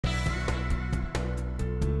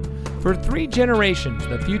For 3 generations,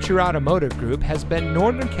 the Future Automotive Group has been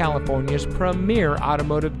Northern California's premier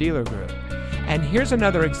automotive dealer group. And here's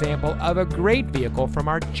another example of a great vehicle from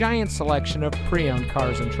our giant selection of pre-owned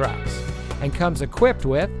cars and trucks. And comes equipped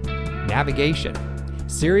with navigation,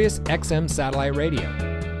 Sirius XM satellite radio,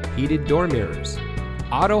 heated door mirrors,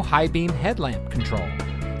 auto high beam headlamp control,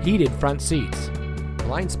 heated front seats,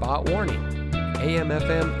 blind spot warning,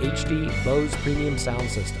 AM/FM HD Bose premium sound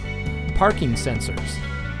system, parking sensors,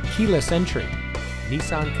 keyless entry,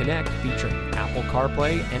 Nissan Connect featuring Apple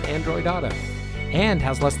CarPlay and Android Auto, and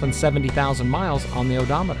has less than 70,000 miles on the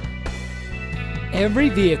odometer. Every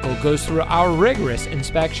vehicle goes through our rigorous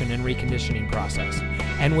inspection and reconditioning process,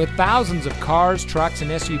 and with thousands of cars, trucks,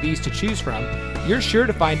 and SUVs to choose from, you're sure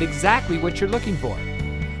to find exactly what you're looking for.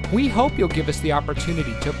 We hope you'll give us the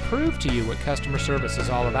opportunity to prove to you what customer service is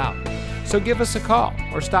all about. So give us a call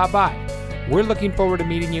or stop by. We're looking forward to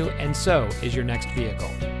meeting you, and so is your next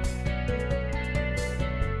vehicle.